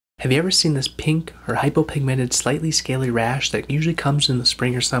Have you ever seen this pink or hypopigmented slightly scaly rash that usually comes in the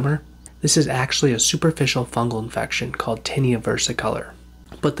spring or summer? This is actually a superficial fungal infection called Tinea Versicolor.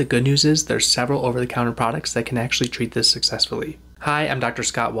 But the good news is there's several over-the-counter products that can actually treat this successfully. Hi, I'm Dr.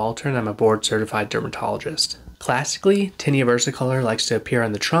 Scott Walter and I'm a board-certified dermatologist. Classically, Tinea Versicolor likes to appear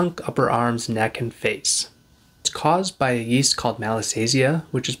on the trunk, upper arms, neck, and face. It's caused by a yeast called Malassezia,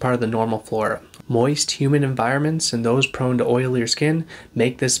 which is part of the normal flora. Moist, humid environments and those prone to oilier skin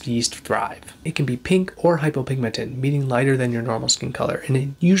make this yeast thrive. It can be pink or hypopigmented, meaning lighter than your normal skin color, and it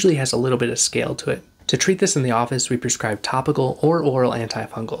usually has a little bit of scale to it. To treat this in the office, we prescribe topical or oral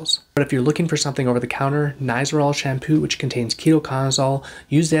antifungals. But if you're looking for something over the counter, Nizoral shampoo, which contains ketoconazole,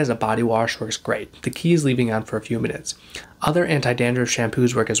 used as a body wash, works great. The key is leaving on for a few minutes. Other anti-dandruff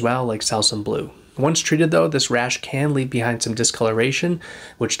shampoos work as well, like Selsun Blue. Once treated though, this rash can leave behind some discoloration,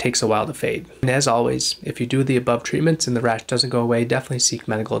 which takes a while to fade. And as always, if you do the above treatments and the rash doesn't go away, definitely seek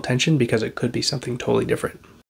medical attention because it could be something totally different.